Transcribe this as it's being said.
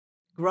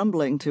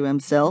Grumbling to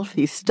himself,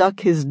 he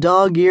stuck his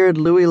dog-eared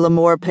Louis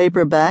L'Amour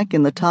paperback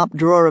in the top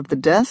drawer of the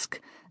desk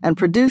and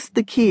produced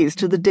the keys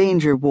to the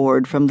danger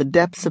ward from the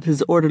depths of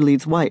his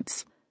orderly's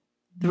whites.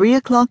 3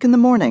 o'clock in the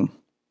morning.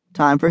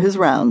 Time for his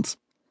rounds.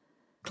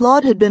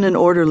 Claude had been an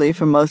orderly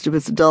for most of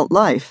his adult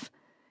life.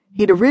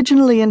 He'd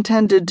originally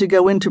intended to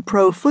go into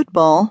pro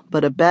football,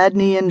 but a bad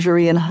knee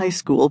injury in high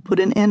school put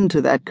an end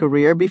to that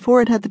career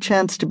before it had the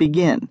chance to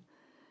begin.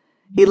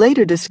 He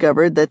later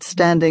discovered that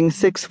standing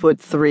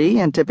 6'3"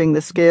 and tipping the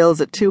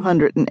scales at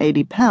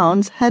 280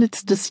 pounds had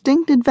its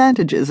distinct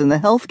advantages in the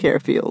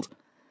healthcare field.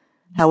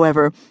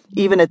 However,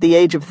 even at the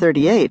age of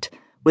 38,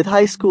 with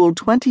high school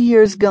 20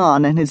 years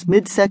gone and his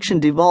midsection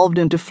devolved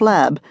into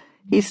flab,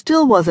 he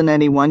still wasn't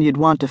anyone you'd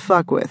want to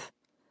fuck with.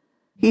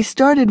 He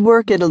started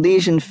work at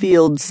Elysian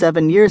Fields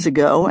 7 years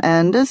ago,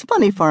 and as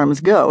funny farms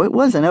go, it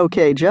was an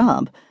okay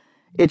job.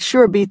 It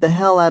sure beat the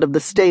hell out of the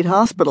state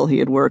hospital he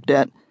had worked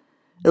at.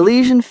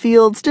 Elysian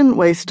Fields didn't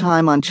waste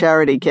time on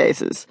charity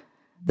cases.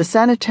 The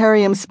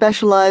sanitarium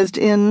specialized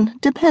in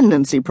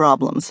dependency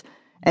problems,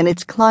 and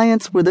its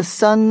clients were the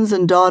sons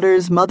and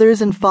daughters,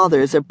 mothers and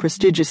fathers of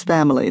prestigious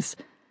families.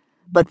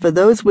 But for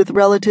those with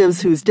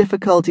relatives whose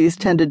difficulties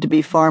tended to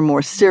be far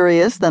more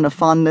serious than a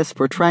fondness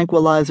for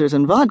tranquilizers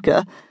and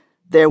vodka,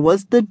 there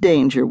was the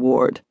danger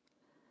ward.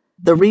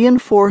 The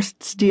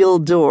reinforced steel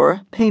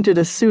door, painted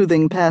a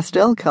soothing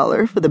pastel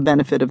color for the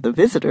benefit of the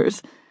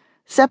visitors,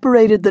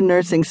 separated the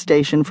nursing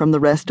station from the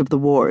rest of the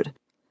ward.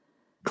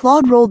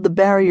 Claude rolled the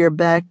barrier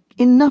back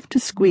enough to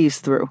squeeze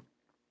through.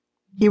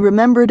 He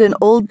remembered an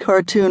old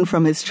cartoon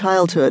from his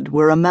childhood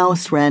where a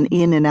mouse ran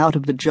in and out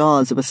of the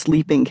jaws of a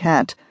sleeping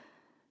cat.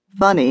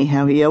 Funny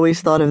how he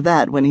always thought of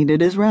that when he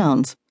did his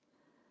rounds.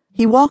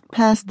 He walked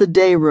past the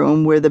day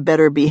room where the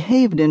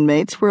better-behaved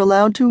inmates were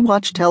allowed to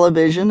watch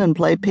television and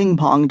play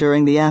ping-pong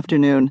during the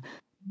afternoon.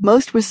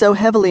 Most were so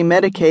heavily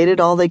medicated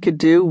all they could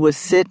do was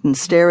sit and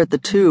stare at the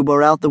tube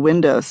or out the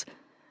windows.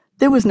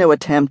 There was no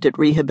attempt at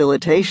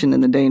rehabilitation in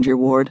the danger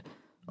ward,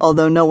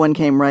 although no one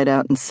came right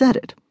out and said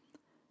it.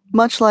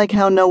 Much like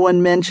how no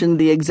one mentioned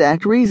the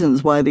exact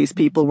reasons why these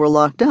people were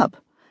locked up,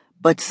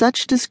 but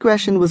such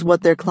discretion was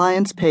what their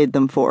clients paid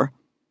them for.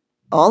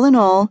 All in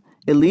all,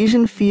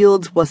 Elysian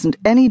Fields wasn't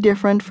any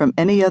different from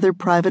any other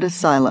private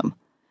asylum.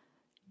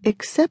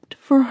 Except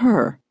for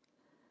her.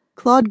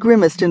 Claude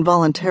grimaced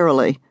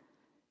involuntarily.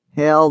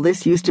 Hell,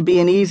 this used to be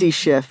an easy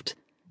shift.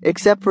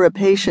 Except for a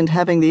patient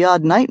having the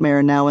odd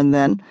nightmare now and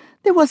then,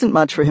 there wasn't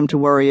much for him to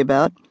worry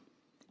about.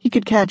 He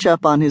could catch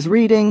up on his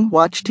reading,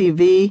 watch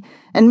TV,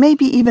 and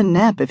maybe even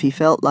nap if he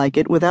felt like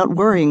it without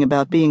worrying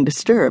about being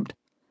disturbed.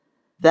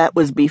 That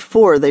was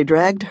before they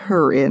dragged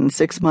her in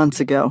 6 months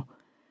ago.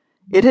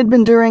 It had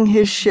been during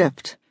his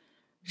shift.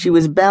 She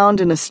was bound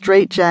in a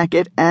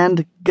straitjacket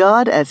and,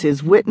 God as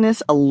his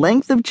witness, a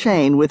length of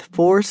chain with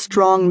 4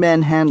 strong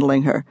men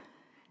handling her.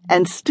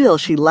 And still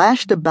she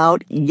lashed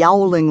about,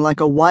 yowling like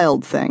a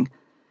wild thing.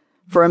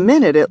 For a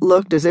minute it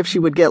looked as if she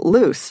would get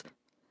loose.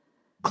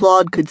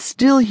 Claude could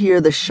still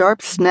hear the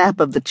sharp snap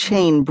of the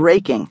chain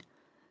breaking.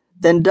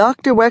 Then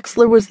Dr.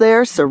 Wexler was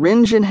there,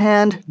 syringe in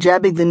hand,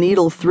 jabbing the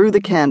needle through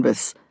the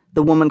canvas.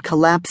 The woman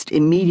collapsed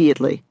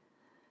immediately.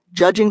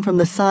 Judging from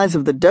the size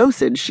of the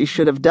dosage, she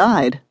should have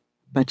died,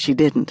 but she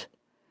didn't.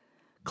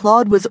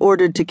 Claude was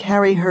ordered to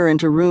carry her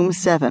into room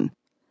 7.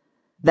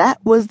 That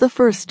was the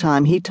first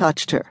time he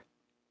touched her.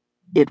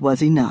 It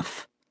was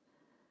enough.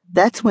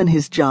 That's when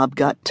his job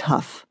got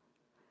tough.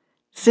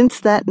 Since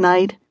that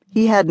night,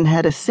 he hadn't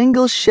had a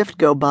single shift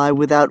go by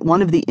without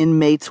one of the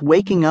inmates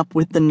waking up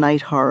with the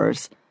night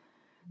horrors.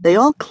 They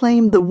all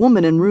claimed the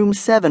woman in room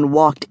 7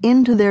 walked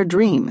into their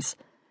dreams.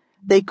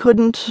 They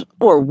couldn't,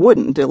 or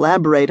wouldn't,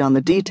 elaborate on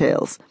the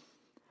details.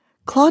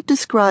 Claude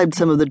described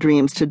some of the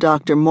dreams to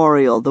Dr.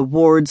 Morial, the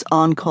ward's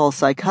on-call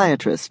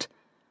psychiatrist.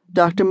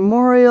 Dr.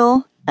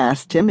 Morial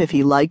asked him if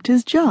he liked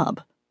his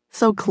job,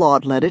 so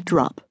Claude let it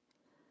drop.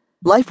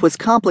 Life was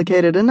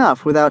complicated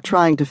enough without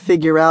trying to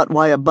figure out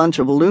why a bunch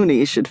of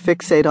loonies should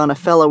fixate on a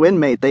fellow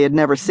inmate they had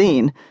never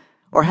seen,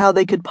 or how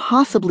they could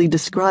possibly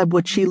describe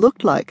what she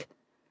looked like.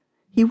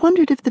 He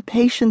wondered if the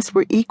patients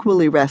were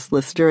equally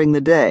restless during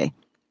the day.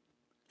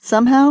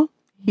 Somehow,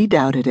 he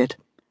doubted it.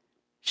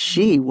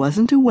 She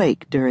wasn't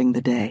awake during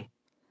the day.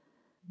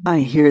 I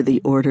hear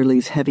the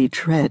orderly's heavy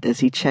tread as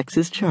he checks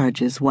his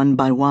charges one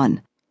by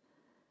one.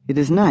 It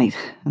is night,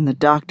 and the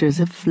doctors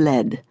have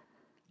fled,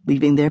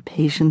 leaving their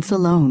patients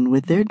alone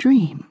with their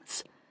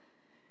dreams.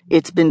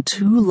 It's been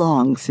too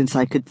long since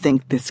I could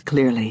think this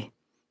clearly.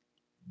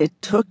 It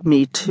took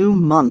me 2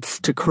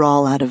 months to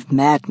crawl out of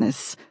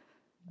madness.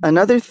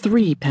 Another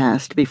 3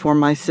 passed before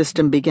my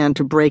system began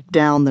to break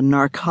down the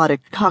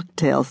narcotic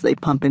cocktails they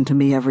pump into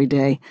me every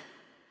day.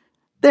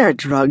 Their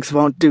drugs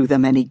won't do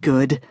them any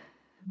good.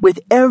 With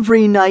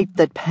every night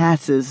that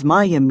passes,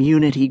 my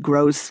immunity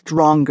grows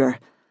stronger.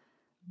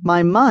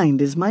 My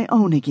mind is my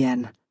own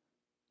again.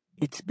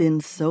 It's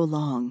been so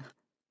long.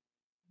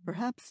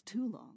 Perhaps too long.